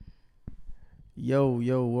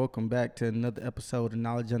Yo, welcome back to another episode of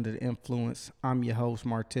Knowledge Under the Influence. I'm your host,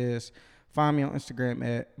 Martez. Find me on Instagram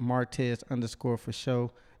at Martez_for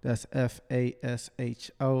show. That's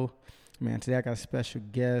FASHO. Man, today I got a special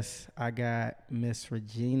guest. I got Miss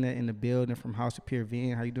Regina in the building from House of Pure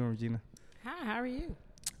Vegan. How you doing, Regina? Hi, how are you?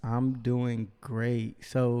 I'm doing great.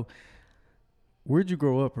 So, where'd you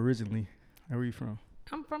grow up originally? Where are you from?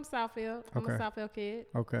 I'm from Southfield. I'm Okay. a Southfield kid.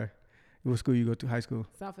 Okay. What school you go to? High school?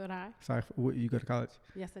 Southfield High. Sorry, what, you go to college?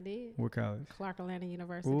 Yes, I did. What college? Clark Atlanta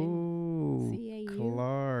University. Ooh, CAU.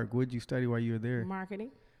 Clark. What'd you study while you were there?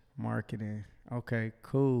 Marketing. Marketing. Okay,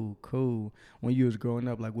 cool. When you was growing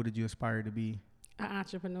up, like, what did you aspire to be? An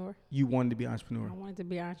entrepreneur. You wanted to be an entrepreneur. I wanted to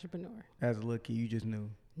be an entrepreneur. As a little kid, you just knew.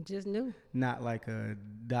 Just knew. Not like a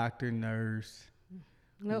doctor, nurse.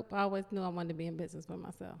 Nope. I always knew I wanted to be in business for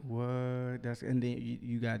myself. What? And then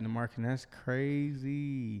you got into marketing. That's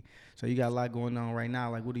crazy. So you got a lot going on right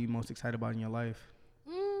now. Like, what are you most excited about in your life?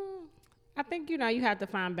 I think, you have to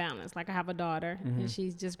find balance. Like, I have a daughter, and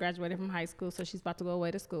she's just graduated from high school, so she's about to go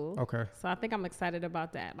away to school. Okay. So I think I'm excited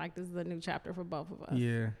about that. Like, this is a new chapter for both of us.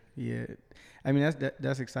 Yeah. I mean,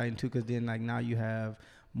 that's exciting too, because then like now you have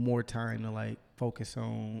more time to like focus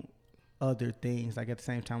on other things. Like at the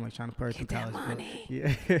same time, like trying to pursue college. Money.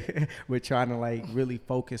 Yeah, we're trying to like really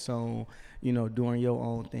focus on doing your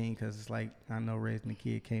own thing, because it's like I know raising a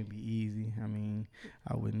kid can't be easy. I mean,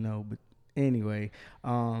 I wouldn't know, but anyway,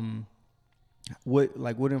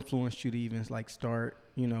 what influenced you to even like start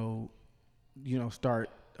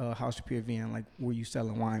House of Pure Vegan? Like, were you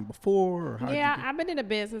selling wine before? Or I've been in the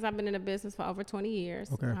business. I've been in the business for over 20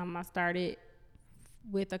 years. Okay. I started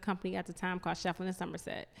with a company at the time called Shefflin and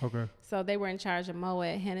Somerset. Okay. So they were in charge of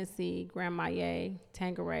Moet, Hennessy, Grand Marnier,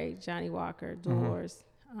 Tanqueray, Johnny Walker, Doors,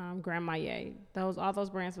 Grand Marnier. All those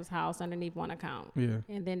brands was housed underneath one account. Yeah.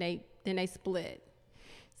 And then they split.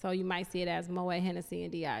 So you might see it as Moet, Hennessy,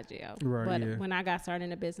 and Diageo. Right. But when I got started in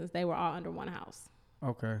the business, they were all under one house.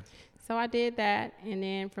 Okay. So I did that, and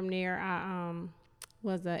then from there, I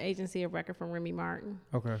was an agency of record from Remy Martin.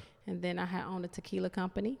 Okay. And then I had owned a tequila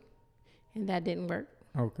company, and that didn't work.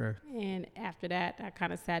 Okay. And after that, I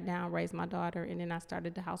kind of sat down, raised my daughter, and then I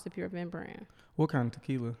started the House of Pure Vegan brand. What kind of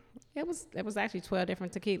tequila? It was actually 12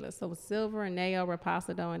 different tequilas. So it was Silver, Neo,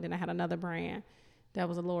 Reposado, and then I had another brand that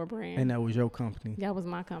was a lower brand. And that was your company? That was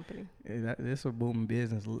my company. It's a booming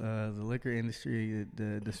business. The liquor industry,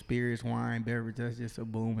 the spirits, wine, beverage, that's just a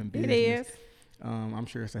booming business. It is. I'm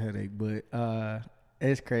sure it's a headache, but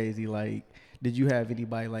it's crazy. Like, did you have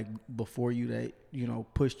anybody like before you that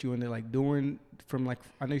pushed you into like doing from like,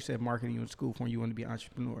 I know you said marketing in school when you wanted to be an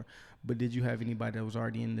entrepreneur, but did you have anybody that was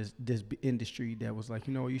already in this industry that was like,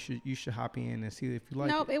 you should hop in and see if you like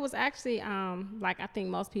Nope, it was actually like I think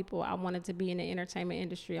most people, I wanted to be in the entertainment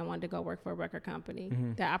industry. I wanted to go work for a record company.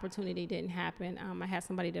 Mm-hmm. That opportunity didn't happen. I had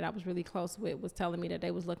somebody that I was really close with was telling me that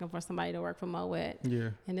they was looking for somebody to work for Moet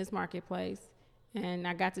in this marketplace, and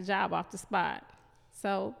I got the job off the spot.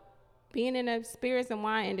 So being in the spirits and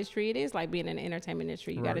wine industry, it is like being in the entertainment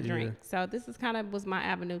industry. You got to drink. So this is was my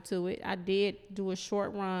avenue to it. I did do a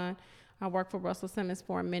short run. I worked for Russell Simmons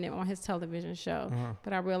for a minute on his television show,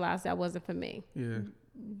 but I realized that wasn't for me. Yeah.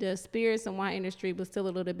 The spirits and wine industry was still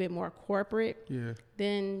a little bit more corporate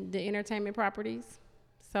than the entertainment properties.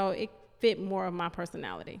 So it fit more of my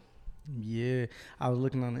personality. Yeah. I was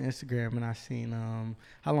looking on the Instagram and I seen,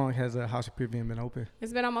 how long has House of Pure Vegan been open?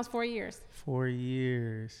 It's been almost 4 years. 4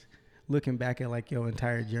 years. Looking back at like your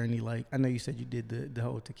entire journey, like I know you said you did the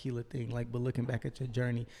whole tequila thing, like, but looking back at your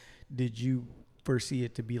journey, did you foresee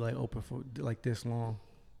it to be like open for like this long?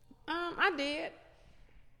 I did.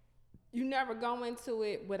 You never go into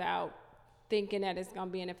it without thinking that it's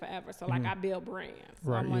gonna be in it forever. So like I build brands.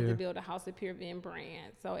 So I wanted to build a House of Pure Vegan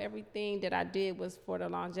brand. So everything that I did was for the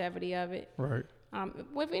longevity of it. Right.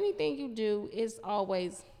 With anything you do, it's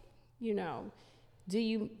always, do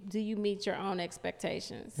you meet your own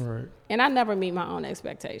expectations? Right. And I never meet my own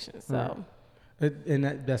expectations. So. Right. And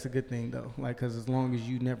that's a good thing though, like, because as long as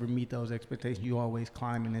you never meet those expectations, you always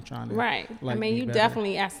climbing and trying to. Right. Like, I mean, you better.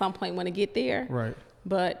 definitely at some point want to get there. Right.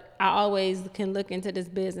 But I always can look into this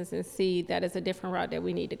business and see that it's a different route that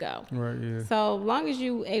we need to go. Right. Yeah. So long as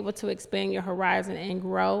you able to expand your horizon and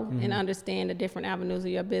grow and understand the different avenues of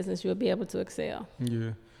your business, you'll be able to excel.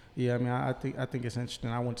 Yeah. Yeah, I mean, I think it's interesting.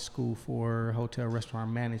 I went to school for hotel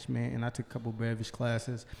restaurant management, and I took a couple beverage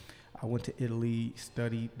classes. I went to Italy,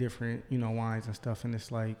 studied different, wines and stuff, and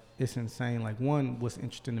it's insane. Like, what's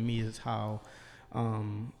interesting to me is how,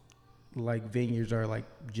 like, vineyards are like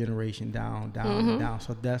generation down.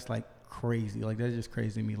 So that's like crazy. Like, that's just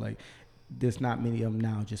crazy to me. Like, there's not many of them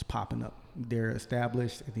now just popping up. they're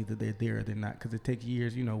established, and either they're there or they're not, because it takes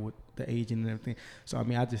years, with the aging and everything. So I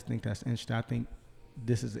mean, I just think that's interesting. I think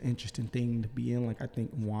this is an interesting thing to be in. Like, I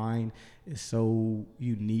think wine is so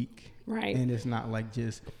unique, right? And it's not like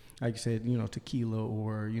just like you said, tequila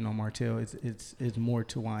or Martell. It's more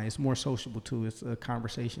to wine. It's more sociable too. It's a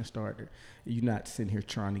conversation starter. You're not sitting here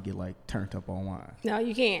trying to get like turned up on wine. No,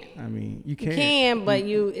 you can't. I mean, you can. You can, but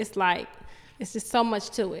it's like it's just so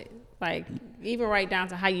much to it. Like, even right down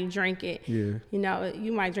to how you drink it. Yeah.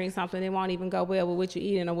 You might drink something that won't even go well with what you're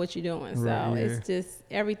eating or what you're doing. So right, yeah. It's just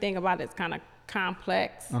everything about it's kind of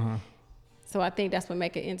complex. So I think that's what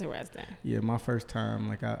make it interesting. Yeah, my first time,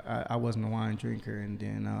 like I wasn't a wine drinker, and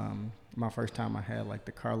then my first time I had like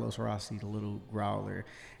the Carlos Rossi, the little growler,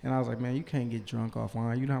 and I was like, man, you can't get drunk off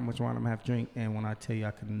wine. You know how much wine I'm gonna have to drink, and when I tell you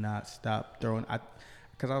I could not stop throwing,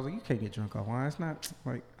 because I was like, you can't get drunk off wine. It's not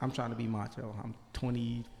like I'm trying to be macho. I'm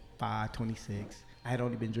 25, 26. I had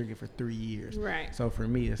only been drinking for 3 years. Right. So for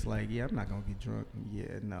me, it's like, yeah, I'm not gonna get drunk.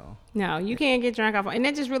 Yeah, no. No, you can't get drunk off, and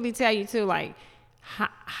that just really tell you too, like,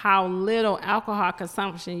 how little alcohol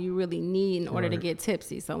consumption you really need in order to get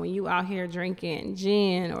tipsy. So when you out here drinking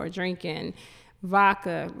gin or drinking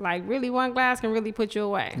vodka, like, really one glass can really put you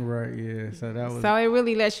away. Right, yeah. So it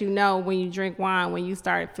really lets you know when you drink wine, when you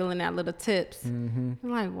start feeling that little tips. Mm-hmm.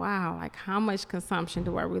 You're like, wow, like, how much consumption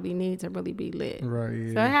do I really need to really be lit? Right,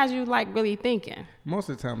 yeah. So it has you like really thinking. Most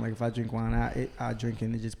of the time, like, if I drink wine, I drink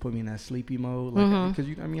and it just put me in that sleepy mode. Like, because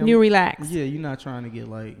you relax. Yeah, you're not trying to get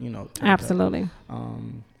like, Absolutely. Up.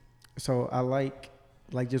 So I like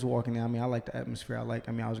just walking in. I mean, I like the atmosphere. I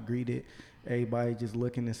was greeted. Everybody just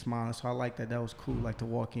looking and smiling. So I like that. That was cool, like, to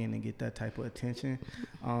walk in and get that type of attention.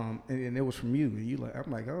 And it was from you. And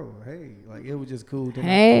I'm like, oh, hey. Like, it was just cool.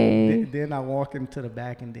 Then then I walk into the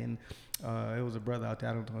back, and then it was a brother out there.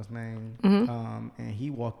 I don't know his name. And he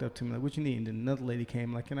walked up to me like, what you need? And then another lady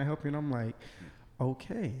came like, can I help you? And I'm like,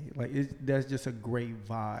 okay. Like, that's just a great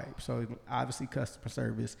vibe. So obviously customer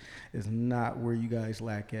service is not where you guys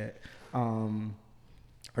lack at.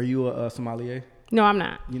 Are you a sommelier? No, I'm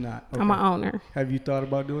not. You're not? Okay. I'm an owner. Have you thought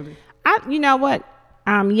about doing it? You know what?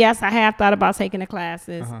 Yes, I have thought about taking the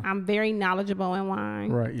classes. I'm very knowledgeable in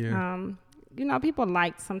wine. Right, yeah. People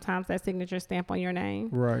like sometimes that signature stamp on your name.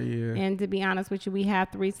 Right, yeah. And to be honest with you, we have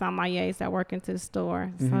 3 sommeliers that work into the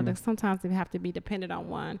store. So sometimes we have to be dependent on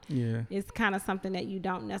one. Yeah. It's kind of something that you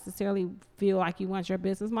don't necessarily feel like you want your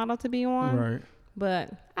business model to be on. Right.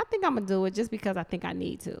 But I think I'm going to do it just because I think I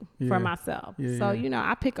need to for myself. Yeah, so, yeah.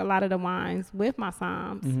 I pick a lot of the wines with my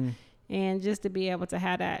somms. And just to be able to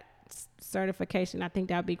have that certification, I think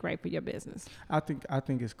that would be great for your business. I think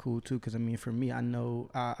it's cool too, because I mean, for me, I know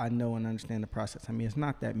and understand the process. I mean, it's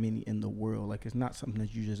not that many in the world. Like, it's not something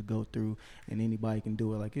that you just go through and anybody can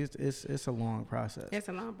do it. Like, it's a long process. It's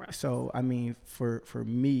a long process. So I mean, for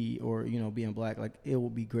me, or being black, like, it will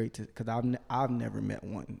be great to, because I've never met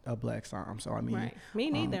a black somm. So I mean, right. Me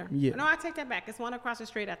neither. Yeah. No, I take that back. It's one across the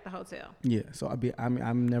street at the hotel. Yeah. So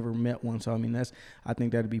I've never met one. So I mean, I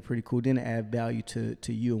think that'd be pretty cool. Then it add value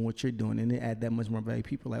to you and what you're doing, and it add that much more value.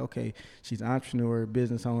 People like, okay, she's an entrepreneur,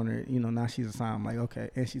 business owner, now she's a somm. I'm like,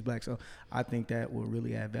 okay, and she's black. So I think that will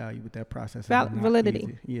really add value with that process. Validity.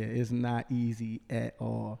 Easy. Yeah, it's not easy at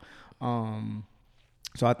all.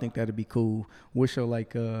 So I think that'd be cool. What's your,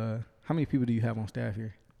 like, how many people do you have on staff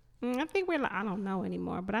here? I think I don't know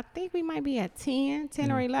anymore, but I think we might be at 10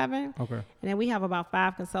 or 11. Okay. And then we have about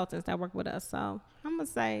 5 consultants that work with us. So I'm going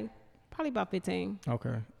to say probably about 15.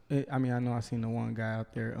 Okay. I mean, I know I seen the one guy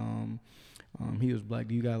out there. He was black.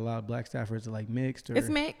 Do you got a lot of black staff, or is it like mixed? Or? It's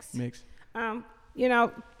mixed. Mixed.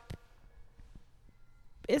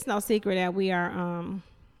 It's no secret that we are,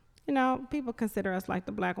 people consider us like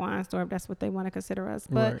the black wine store, if that's what they want to consider us.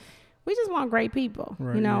 But we just want great people.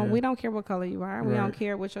 Right, we don't care what color you are. We don't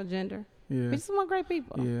care what your gender. Yeah. We just want great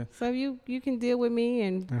people. Yeah. So if you can deal with me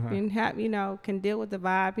and have, can deal with the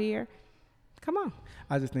vibe here, come on.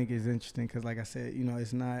 I just think it's interesting because, like I said,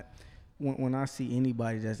 it's not, when I see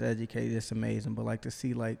anybody that's educated, it's amazing. But, like, to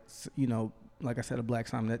see, like, like I said, a black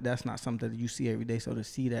somm, that's not something that you see every day. So to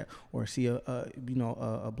see that, or see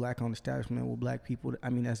a black-owned establishment with black people, I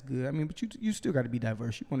mean, that's good. I mean, but you still got to be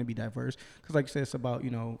diverse. You want to be diverse because, like you said, it's about,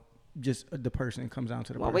 just the person. Comes down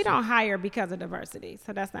to the person. Well, we don't hire because of diversity,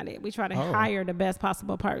 so that's not it. We try to hire the best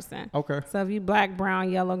possible person. Okay. So if you black,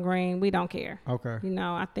 brown, yellow, green, we don't care. Okay.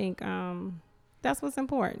 I think that's what's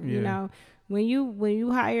important. Yeah. When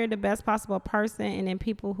you hire the best possible person, and then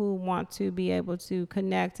people who want to be able to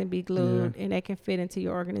connect and be glued, and they can fit into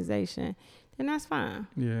your organization, then that's fine.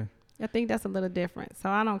 Yeah. I think that's a little different. So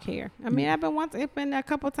I don't care. I mean, it's been a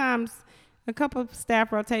couple times, a couple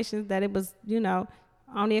staff rotations that it was,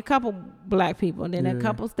 only a couple black people, and then a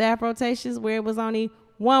couple staff rotations where it was only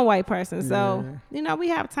one white person. So, we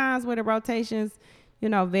have times where the rotations,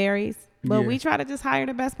 varies. But we try to just hire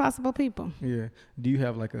the best possible people. Yeah. Do you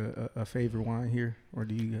have like a favorite wine here, or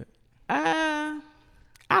do you get?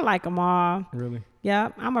 I like them all. Really?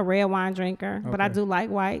 Yeah, I'm a red wine drinker, but I do like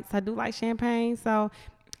whites. I do like champagne. So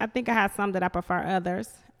I think I have some that I prefer others.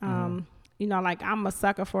 Like I'm a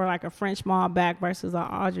sucker for like a French Malbec versus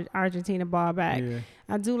an Argentina Malbec. Yeah.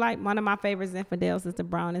 I do like, one of my favorite Zinfandels is the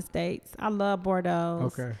Brown Estates. I love Bordeaux.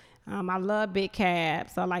 Okay. I love Big Cab,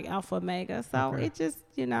 so I like Alpha Omega. So it just,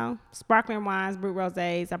 sparkling wines, brut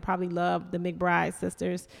rosés. I probably love the McBride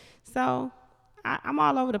sisters. So I'm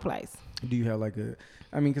all over the place. Do you have like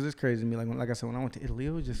because it's crazy to me. Like I said, when I went to Italy,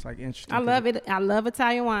 it was just like interesting. I love it. I love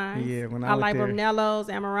Italian wine. Yeah, when I like Brunellos,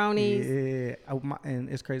 Amaronis. Yeah, and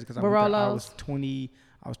it's crazy because I was 20.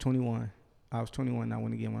 I was 21. I was 21. I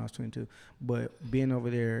went again when I was 22. But being over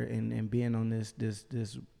there and being on this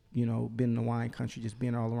being in the wine country, just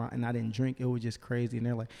being all around, and I didn't drink. It was just crazy. And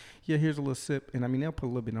they're like, yeah, here's a little sip. And they'll put a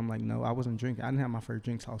little bit. And I'm like, no, I wasn't drinking. I didn't have my first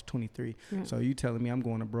drink till I was 23. Mm. So you telling me I'm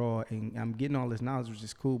going abroad and I'm getting all this knowledge, which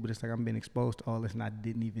is cool, but it's like I'm being exposed to all this, and I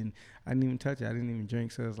didn't even touch it. I didn't even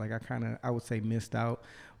drink. So it's like I would say missed out.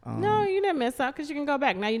 No, you didn't miss out because you can go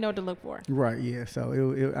back. Now you know what to look for. Right, yeah. So,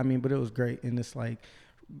 but it was great. And it's like,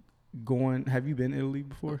 have you been to Italy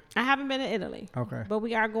before? I haven't been to Italy. Okay. But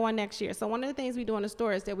we are going next year. So one of the things we do in the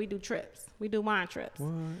store is that we do trips. We do wine trips.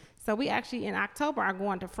 What? So we actually in October are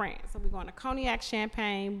going to France. So we're going to Cognac,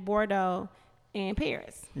 Champagne, Bordeaux, and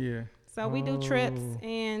Paris. Yeah. So we do trips,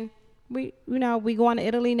 and we going to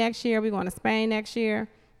Italy next year. We're going to Spain next year.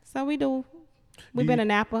 So we do. We've been to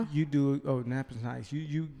Napa. You do. Oh, Napa's nice.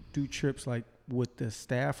 You do trips like with the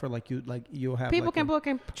staff, or you'll have people can book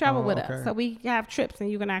and travel with us. So we have trips, and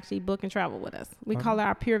you can actually book and travel with us. We call it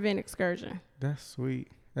our Pure Vin excursion. That's sweet.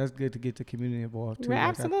 That's good to get the community involved too. Right,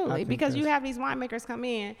 absolutely, because you have these winemakers come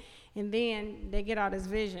in, and then they get all this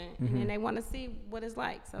vision, and then they want to see what it's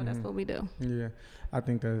like. So that's what we do. Yeah, I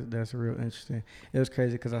think that's real interesting. It was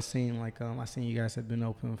crazy because I seen you guys have been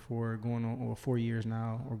open for going on 4 years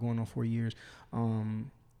now, or going on 4 years. And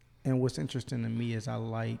what's interesting to me is I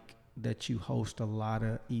like that you host a lot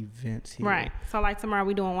of events here. Right. So like tomorrow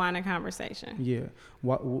we doing wine and conversation. Yeah.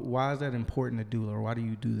 Why is that important to do, or why do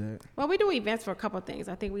you do that? Well, we do events for a couple of things.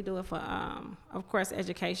 I think we do it for, of course,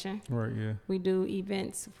 education. Right, yeah. We do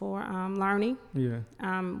events for learning. Yeah.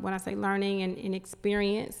 When I say learning and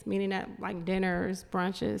experience, meaning that like dinners,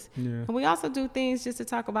 brunches. Yeah. And we also do things just to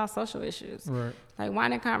talk about social issues. Right. Like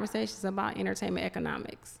wine and conversations about entertainment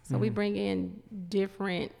economics. So we bring in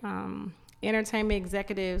different entertainment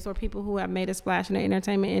executives or people who have made a splash in the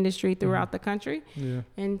entertainment industry throughout the country,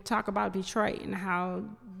 and talk about Detroit and how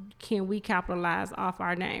can we capitalize off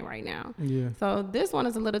our name right now. Yeah. So this one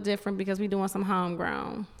is a little different because we're doing some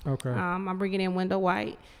homegrown. Okay. I'm bringing in Wendell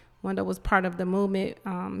White. Wendell was part of the movement.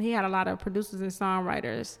 He had a lot of producers and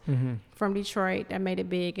songwriters from Detroit that made it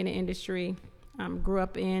big in the industry. Grew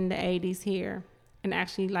up in the 80s here. And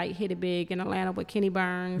actually like hit it big in Atlanta with Kenny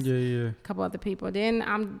Burns, a couple other people. Then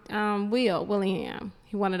I'm Willingham.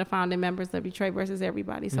 He one of the founding members of Detroit versus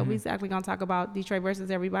Everybody. So we're actually gonna talk about Detroit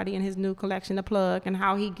versus Everybody and his new collection, The Plug, and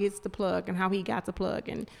how he gets the plug and how he got the plug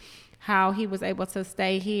and how he was able to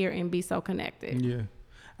stay here and be so connected. Yeah,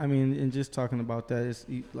 I mean, and just talking about that, it's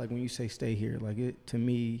like when you say stay here, like it to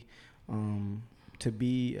me, to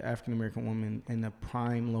be African American woman in a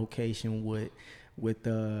prime location with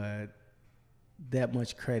that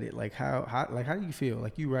much credit, like how do you feel?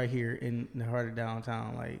 Like you right here in the heart of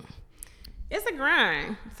downtown, like it's a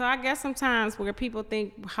grind. So I guess sometimes where people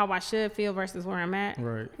think how I should feel versus where I'm at,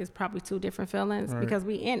 right, is probably two different feelings, right, because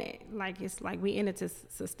we in it. Like it's like we in it to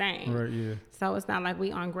sustain. Right, yeah. So it's not like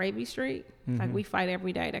we on Gravy Street. Like we fight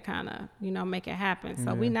every day to kind of, make it happen.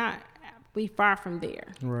 So we far from there.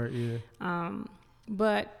 Right, yeah.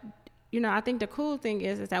 But I think the cool thing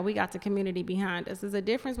is that we got the community behind us. There's a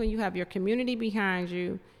difference when you have your community behind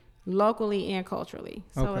you locally and culturally.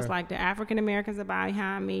 So it's like the African Americans are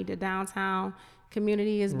behind me, the downtown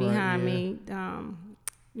community is behind me,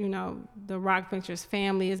 the Rock Ventures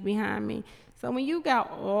family is behind me. So when you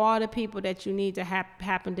got all the people that you need to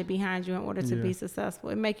happen to behind you in order to be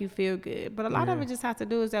successful, it make you feel good. But a lot of it just has to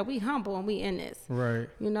do is that we humble and we in this. Right.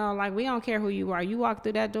 Like we don't care who you are. You walk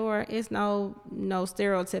through that door, it's no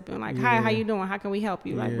stereotyping. Like, hi, how you doing? How can we help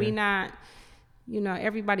you? Like we not,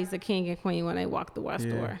 everybody's a king and queen when they walk through our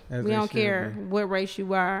store. We don't care what race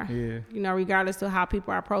you are. Yeah. Regardless of how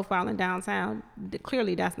people are profiling downtown.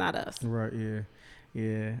 Clearly that's not us. Right, yeah.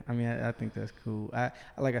 Yeah, I mean, I think that's cool.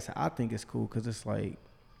 Like I said, I think it's cool because it's like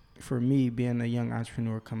for me, being a young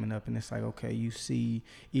entrepreneur coming up, and it's like, okay, you see,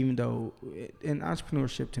 even though in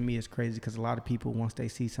entrepreneurship to me is crazy because a lot of people, once they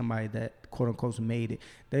see somebody that quote unquote made it,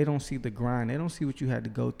 they don't see the grind. They don't see what you had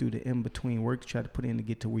to go through, the in between work to try to put in to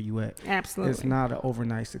get to where you at. Absolutely. It's not an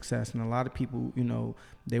overnight success. And a lot of people, you know,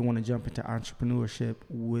 they want to jump into entrepreneurship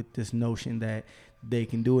with this notion that they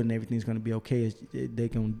can do it and everything's going to be okay. They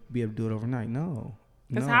can be able to do it overnight. No.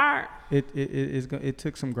 It's hard. It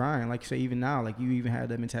took some grind. Like you say, even now, like you even have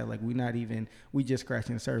that mentality, like we just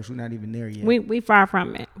scratching the surface. We're not even there yet. We far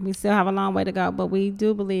from it. We still have a long way to go, but we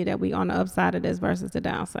do believe that we on the upside of this versus the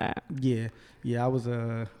downside. Yeah. I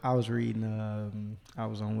was reading. I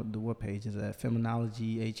was on what page is that?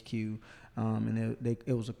 Feminology HQ. And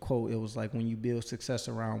it was a quote. It was like, when you build success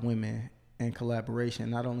around women and collaboration,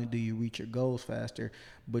 not only do you reach your goals faster,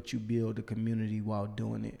 but you build a community while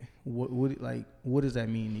doing it. What does that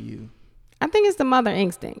mean to you? I think it's the mother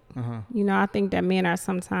instinct. You know, I think that men are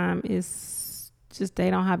sometimes is just they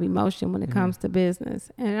don't have emotion when it comes to business,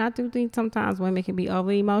 and I do think sometimes women can be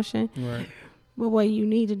over emotion. Right. But what you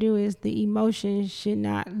need to do is the emotion should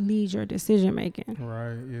not lead your decision making.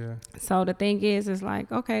 Right. Yeah. So the thing is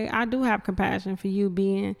like, okay, I do have compassion for you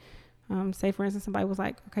being. Say for instance, somebody was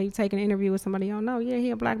like, okay, you take an interview with somebody you don't know. Yeah,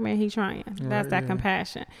 he a black man, he trying. That's that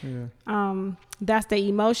compassion. Yeah. That's the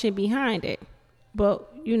emotion behind it.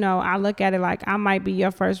 But, you know, I look at it like I might be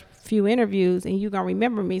your first few interviews and you're going to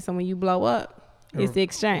remember me. So when you blow up, it's the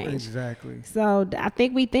exchange. Exactly. So I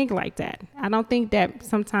think we think like that. I don't think that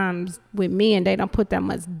sometimes with men, they don't put that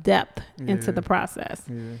much depth into the process.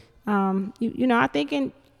 Yeah. You know, I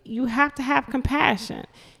think you have to have compassion.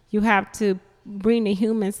 You have to bring the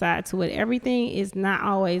human side to it. Everything is not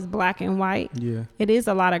always black and white. Yeah. It is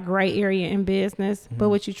a lot of gray area in business, but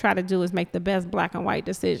what you try to do is make the best black and white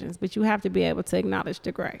decisions, but you have to be able to acknowledge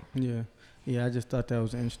the gray. Yeah. Yeah, I just thought that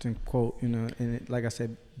was an interesting quote, you know, and like I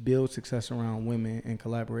said, build success around women and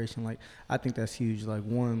collaboration. Like, I think that's huge. Like,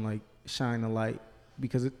 one, like, shine a light,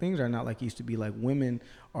 because things are not like it used to be. Like, women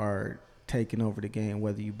are taking over the game,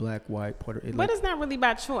 whether you black, white, Puerto Rican. But it's not really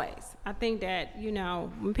by choice. I think that, you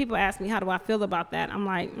know, when people ask me how do I feel about that, I'm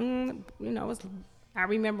like, you know, I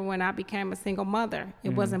remember when I became a single mother,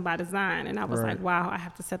 it wasn't by design. And I was like, wow, I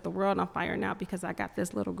have to set the world on fire now because I got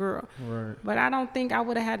this little girl. Right. But I don't think I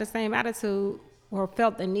would have had the same attitude or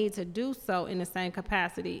felt the need to do so in the same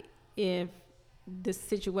capacity if the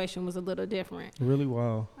situation was a little different. Really?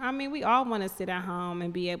 Wow. I mean, we all want to sit at home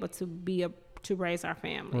and be able to to raise our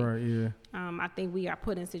family. Right, yeah. I think we are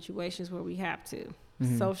put in situations where we have to.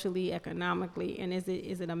 Socially, economically, and is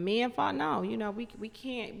it a man fault? No, you know, we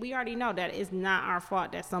can't. We already know that it's not our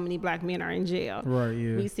fault that so many black men are in jail. Right.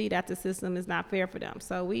 Yeah. We see that the system is not fair for them,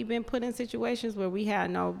 so we've been put in situations where we had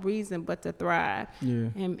no reason but to thrive. Yeah.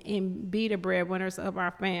 And be the breadwinners of our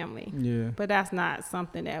family. Yeah. But that's not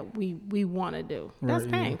something that we want to do. That's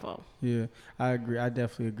painful. Yeah, I agree. I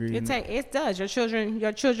definitely agree. It does. Your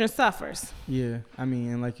children suffers. Yeah, I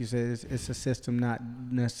mean, and like you said, it's a system not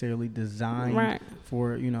necessarily designed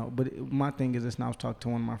for, you know. But my thing is this, and I was talking to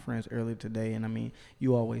one of my friends earlier today, and I mean,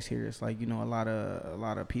 you always hear this, like, you know, a lot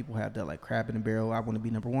of people have that like crab in the barrel. I want to be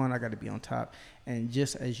number one. I got to be on top. And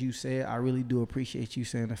just as you said, I really do appreciate you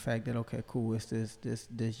saying the fact that, okay, cool, it's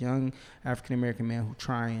this young African American man who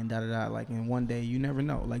trying like, and one day you never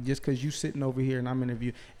know, like, just because you sitting over here and I'm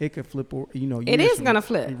interviewing, it could flip, or, you know, it is gonna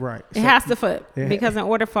flip, right? It has to flip because in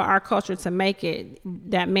order for our culture to make it,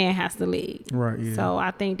 that man has to lead, right? Yeah. So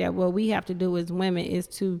I think that what we have to do as women is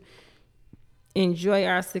to enjoy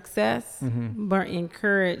our success, but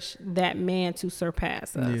encourage that man to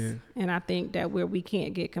surpass us. Yeah. And I think that where we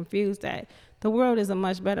can't get confused that the world is a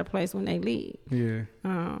much better place when they lead. Yeah.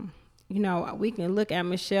 You know, we can look at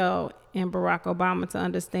Michelle and Barack Obama to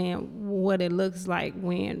understand what it looks like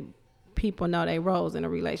when people know they roles in a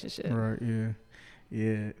relationship. Right. Yeah.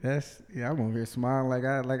 Yeah. I'm over here smiling like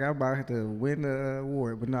I'm about to win the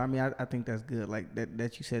award. But no, I mean, I think that's good. Like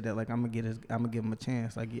that you said that, like, I'm gonna give him a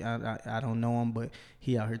chance. Like, I don't know him, but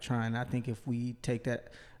he out here trying. I think if we take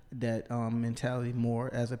that mentality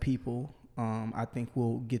more as a people, I think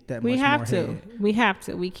we'll get that much more ahead. We have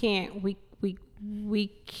to. We can't. We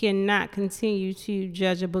cannot continue to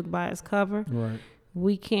judge a book by its cover. Right.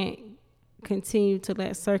 We can't continue to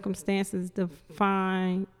let circumstances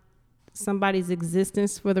define somebody's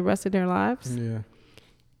existence for the rest of their lives. Yeah.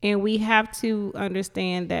 And we have to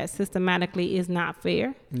understand that systematically is not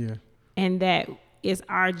fair. Yeah. And that it's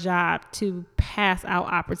our job to pass out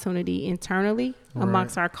opportunity internally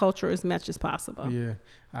amongst our culture as much as possible. Yeah,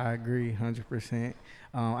 I agree 100%.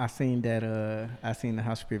 I seen the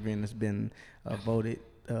House of Riverine has been voted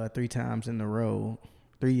 3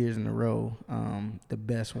 years in a row, the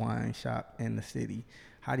best wine shop in the city.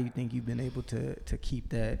 how do you think you've been able to keep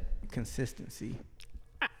that consistency?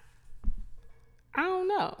 I don't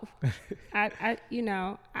know.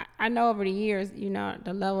 I know over the years,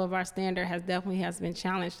 the level of our standard has been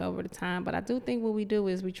challenged over the time. But I do think what we do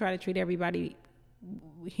is we try to treat everybody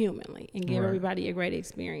humanly and give everybody a great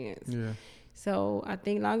experience. Yeah. So I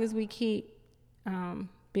think long as we keep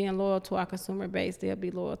being loyal to our consumer base, they'll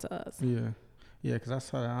be loyal to us. Yeah. Yeah, because I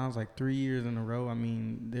saw that. I was like 3 years in a row. I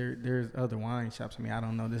mean, there's other wine shops. I mean, I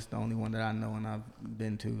don't know. This is the only one that I know and I've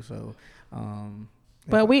been to. So,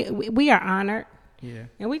 but we are honored. Yeah.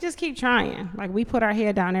 And we just keep trying. Like, we put our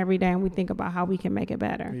head down every day and we think about how we can make it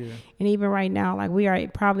better. Yeah. And even right now, like, we are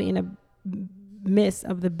probably in the midst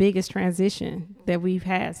of the biggest transition that we've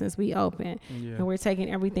had since we opened. Yeah. And we're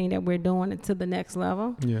taking everything that we're doing to the next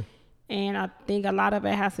level. Yeah. And I think a lot of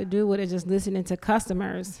it has to do with it just listening to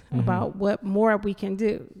customers about what more we can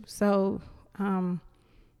do. So,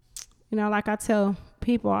 like I tell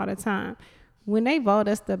people all the time, when they vote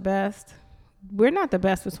us the best, we're not the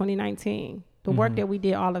best for 2019. The work that we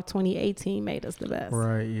did all of 2018 made us the best.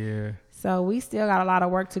 Right, yeah. So we still got a lot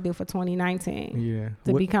of work to do for 2019. Yeah.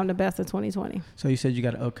 To become the best of 2020. So you said you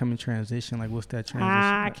got an upcoming transition. Like, what's that transition?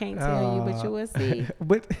 I can't tell you, but you will see.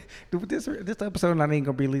 But this episode not even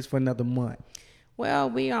going to be released for another month.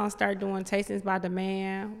 Well, we going to start doing tastings by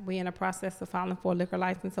demand. We in the process of filing for a liquor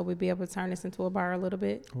license, so we'll be able to turn this into a bar a little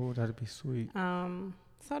bit. Oh, that'd be sweet.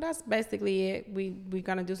 So that's basically it. We're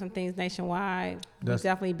gonna do some things nationwide. We're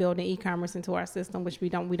definitely building e-commerce into our system, which we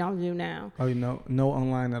don't do now. Oh, no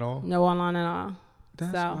online at all? No online at all.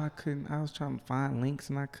 That's why I couldn't. I was trying to find links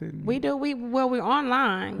and I couldn't. We do. We're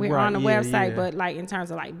online. We're on the website, but like in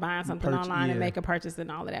terms of like buying something online and make a purchase and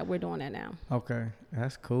all of that, we're doing that now. Okay,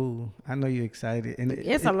 that's cool. I know you're excited, and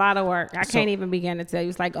it's a lot of work. I can't even begin to tell you.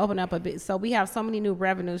 It's like open up a bit. So we have so many new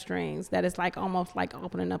revenue streams that it's like almost like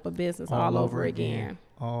opening up a business all over again.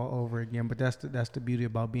 All over again. But that's the beauty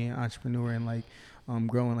about being an entrepreneur and like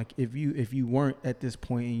growing. Like if you weren't at this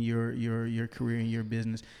point in your career and your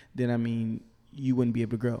business, then I mean, you wouldn't be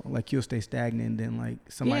able to grow. Like you'll stay stagnant and then like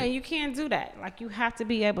somebody. Yeah, you can't do that. Like you have to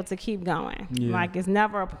be able to keep going. Yeah. Like it's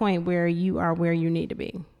never a point where you are where you need to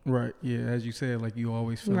be. Right. Yeah. As you said, like you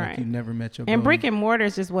always feel like you never met your goal. And brick and mortar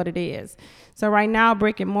is just what it is. So right now,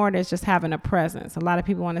 brick and mortar is just having a presence. A lot of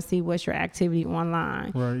people want to see what's your activity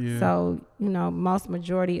online. Right. Yeah. So, most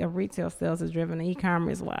majority of retail sales is driven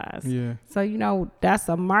e-commerce wise. Yeah. So, that's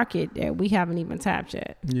a market that we haven't even tapped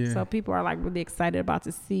yet. Yeah. So people are like really excited about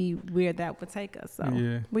to see where that would take us.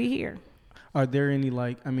 So we here. Are there any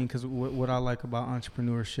because what I like about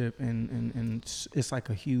entrepreneurship and it's like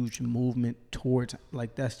a huge movement towards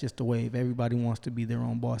like that's just the wave. Everybody wants to be their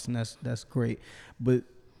own boss and that's great, but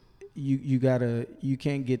you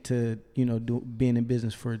can't get to being in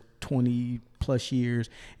business for 20 plus years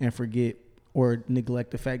and forget or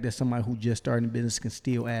neglect the fact that somebody who just started in business can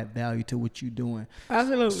still add value to what you're doing.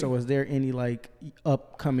 Absolutely. So is there any like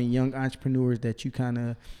upcoming young entrepreneurs that you kind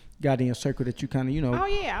of got in your circle that you kind of, Oh,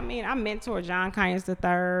 yeah. I mean, I mentor John Conyers III.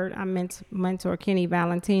 I mentor Kenny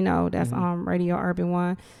Valentino. That's Radio Urban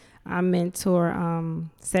One. I mentor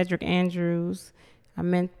Cedric Andrews. I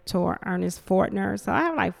mentor Ernest Fortner. So I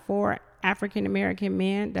have like 4 African-American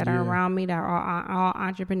men that are around me that are all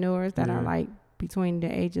entrepreneurs that are like between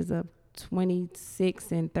the ages of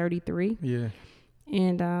 26 and 33. Yeah.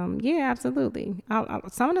 And absolutely.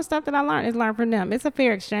 Some of the stuff that I learned is learned from them. It's a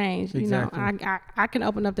fair exchange. Exactly. I can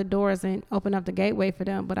open up the doors and open up the gateway for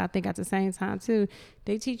them, but I think at the same time too,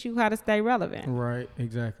 they teach you how to stay relevant. Right.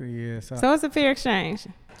 Exactly. Yeah. So it's a fair exchange.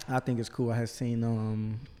 I think it's cool. I had seen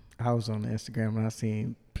I was on Instagram and I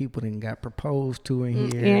seen people that got proposed to in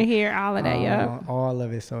here. All of that, all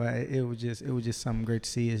of it. So it was just something great to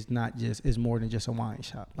see. It's more than just a wine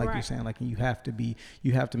shop, like you're saying. Like you have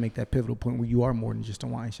to make that pivotal point where you are more than just a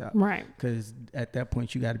wine shop, right? Because at that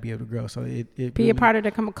point you got to be able to grow. So it be really, a part of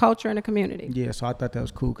the culture and the community. Yeah. So I thought that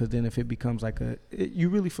was cool because then if it becomes like you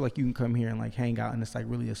really feel like you can come here and like hang out and it's like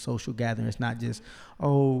really a social gathering. It's not just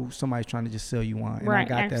somebody's trying to just sell you wine. And right. I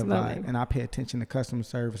got Absolutely. that vibe. And I pay attention to customer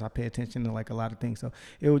service. I pay attention to like a lot of things. So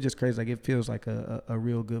it was just crazy. Like it feels like a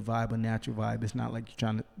real good vibe, a natural vibe. It's not like you're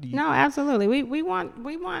trying to. No, absolutely. We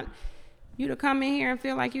want you to come in here and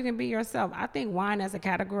feel like you can be yourself. I think wine as a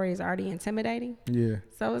category is already intimidating. Yeah.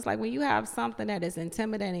 So it's like when you have something that is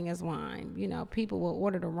intimidating as wine, people will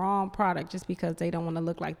order the wrong product just because they don't want to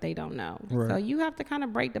look like they don't know. Right. So you have to kind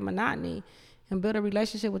of break the monotony and build a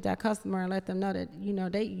relationship with that customer and let them know that,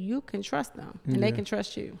 you can trust them and they can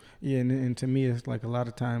trust you. Yeah. And to me, it's like a lot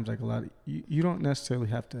of times, like you don't necessarily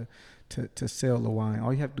have to to sell the wine.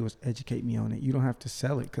 All you have to do is educate me on it. You don't have to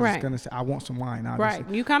sell it because it's gonna say, I want some wine. Obviously.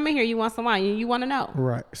 Right. You come in here, you want some wine, you want to know.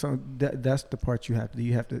 Right. So that's the part you have to do.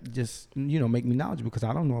 You have to just make me knowledgeable because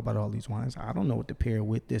I don't know about all these wines. I don't know what to pair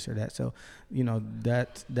with this or that. So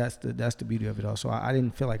that's the beauty of it all. So I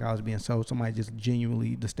didn't feel like I was being sold. Somebody just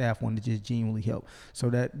genuinely, the staff wanted to just genuinely help. So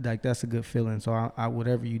that's a good feeling. So I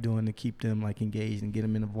whatever you're doing to keep them like engaged and get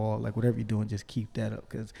them involved, like whatever you're doing, just keep that up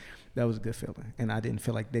because that was a good feeling. And I didn't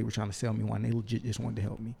feel like they were trying to sell me wine. They legit just wanted to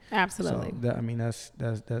help me. Absolutely.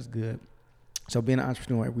 So that's good. So being an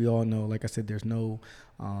entrepreneur, we all know, like I said, there's no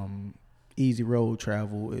easy road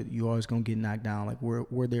travel. You're always gonna get knocked down. Like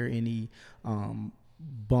were there any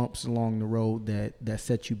bumps along the road that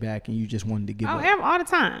set you back and you just wanted to give up? All the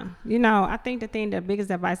time. I think the biggest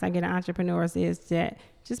advice I get to entrepreneurs is that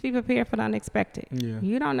just be prepared for the unexpected. Yeah.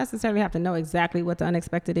 You don't necessarily have to know exactly what the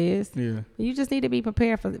unexpected is. Yeah. You just need to be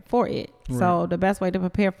prepared for it. Right. So the best way to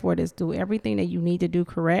prepare for it is do everything that you need to do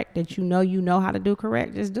correct, that you know how to do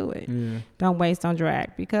correct. Just do it. Yeah. Don't waste, don't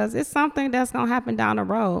drag, because it's something that's going to happen down the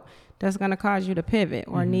road that's going to cause you to pivot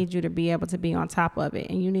or need you to be able to be on top of it.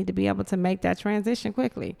 And you need to be able to make that transition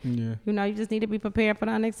quickly. Yeah. You just need to be prepared for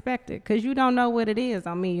the unexpected because you don't know what it is.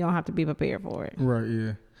 I mean, you don't have to be prepared for it. Right.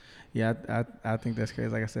 Yeah. Yeah. I think that's crazy.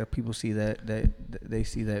 Like I said, people see that they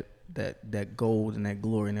see that gold and that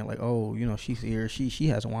glory and they're like, oh, she's here. She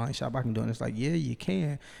has a wine shop. I can do it. And it's like, yeah, you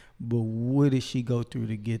can. But what did she go through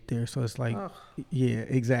to get there? So it's like, yeah,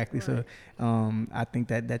 exactly. Right. So I think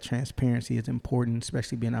that transparency is important,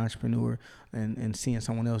 especially being an entrepreneur and seeing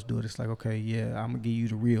someone else do it. It's like, okay, yeah, I'm going to give you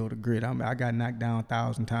the grit. I got knocked down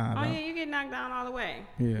 1,000 times. Oh, yeah, you get knocked down all the way.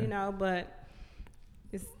 Yeah. But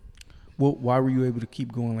it's... Well, why were you able to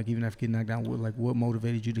keep going? Like, even after getting knocked down, what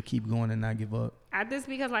motivated you to keep going and not give up?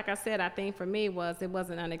 Because, like I said, I think for me it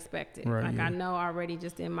wasn't unexpected. Right, I know already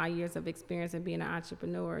just in my years of experience and being an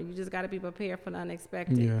entrepreneur, you just got to be prepared for the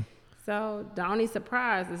unexpected. Yeah. So the only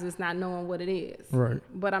surprise is just not knowing what it is. Right.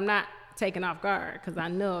 But I'm not taken off guard because I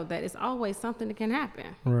know that it's always something that can happen.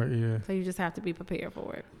 Right. Yeah. So you just have to be prepared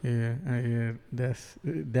for it. Yeah.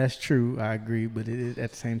 That's true. I agree. But it is at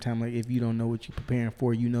the same time, like if you don't know what you're preparing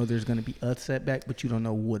for, there's going to be a setback, but you don't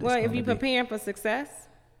know what it's going to be. Well, if you're preparing for success,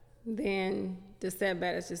 then the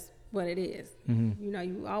setback is just what it is. Mm-hmm.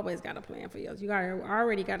 You always got a plan for yours. You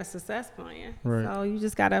already got a success plan. Right. So you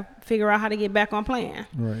just got to figure out how to get back on plan.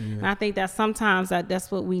 Right. Yeah. And I think that sometimes that's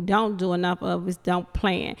what we don't do enough of is don't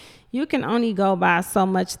plan. You can only go by so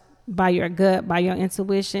much by your gut, by your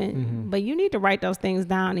intuition, but you need to write those things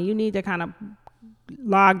down and you need to kind of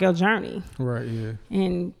log your journey. Right. Yeah.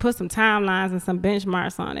 And put some timelines and some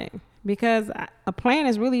benchmarks on it. Because a plan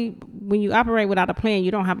is really, when you operate without a plan, you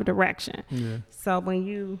don't have a direction. Yeah. So when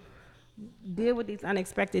you deal with these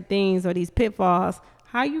unexpected things or these pitfalls,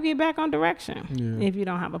 how you get back on direction if you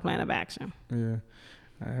don't have a plan of action? Yeah.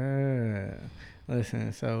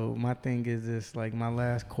 Listen, so my thing is this, like my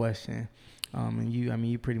last question, and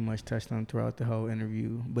you pretty much touched on throughout the whole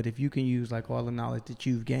interview, but if you can use like all the knowledge that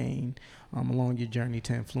you've gained along your journey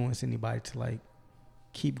to influence anybody to like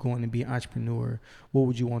keep going and be an entrepreneur, what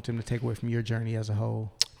would you want them to take away from your journey as a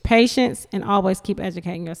whole? Patience, and always keep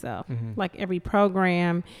educating yourself. Mm-hmm. Like every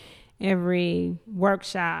program, every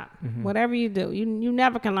workshop, whatever you do, you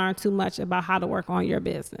never can learn too much about how to work on your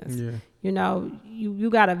business. Yeah. You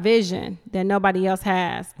got a vision that nobody else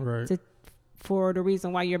has. Right. For the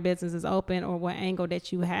reason why your business is open or what angle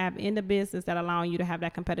that you have in the business that allowing you to have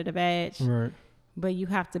that competitive edge. Right. But you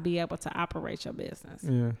have to be able to operate your business.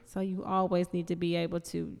 Yeah. So you always need to be able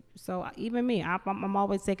to. So even me, I'm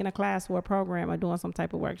always taking a class or a program or doing some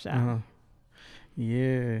type of workshop. Uh-huh.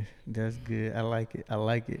 Yeah, that's good. I like it.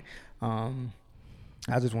 I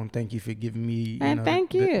just want to thank you for giving me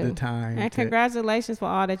the time. And congratulations for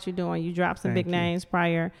all that you're doing. You dropped some big names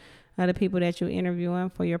prior to the people that you're interviewing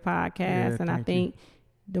for your podcast. Yeah, and I think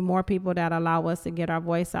the more people that allow us to get our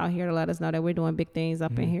voice out here to let us know that we're doing big things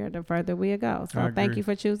up in here, the further we go. So thank you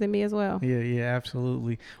for choosing me as well. Yeah,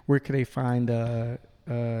 absolutely. Where could they find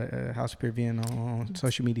House of Pure Vin on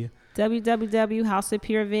social media?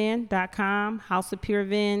 www.houseofpurevin.com, House of Pure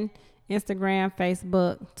Vin, Instagram,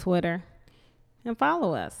 Facebook, Twitter, and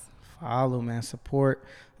follow us. Man. Support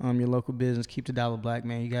your local business. Keep the dollar black,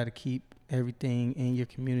 man. You got to keep everything in your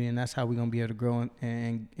community, and that's how we're gonna be able to grow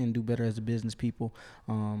and do better as a business people.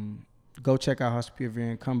 Go check out House of Pure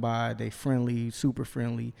Vin. Come by. They friendly, super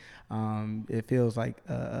friendly. It feels like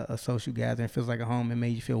a social gathering. It feels like a home. It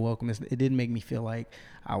made you feel welcome. It didn't make me feel like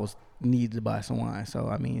I was need to buy some wine. So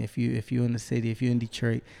I mean, if you're in the city, if you're in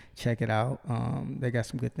Detroit, check it out. They got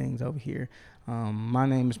some good things over here. My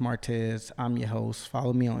name is Martez. I'm your host.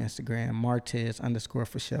 Follow me on Instagram,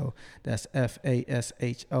 Martez_for show. That's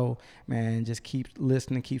FASHO. Man, just keep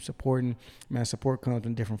listening, keep supporting. Man, support comes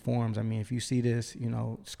in different forms. I mean, if you see this,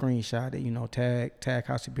 screenshot it, tag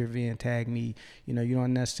House of Beer VN, tag me. You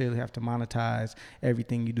don't necessarily have to monetize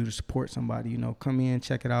everything you do to support somebody. Come in,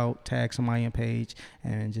 check it out, tag somebody on page,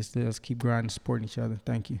 and just let's keep grinding, supporting each other.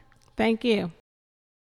 Thank you. Thank you.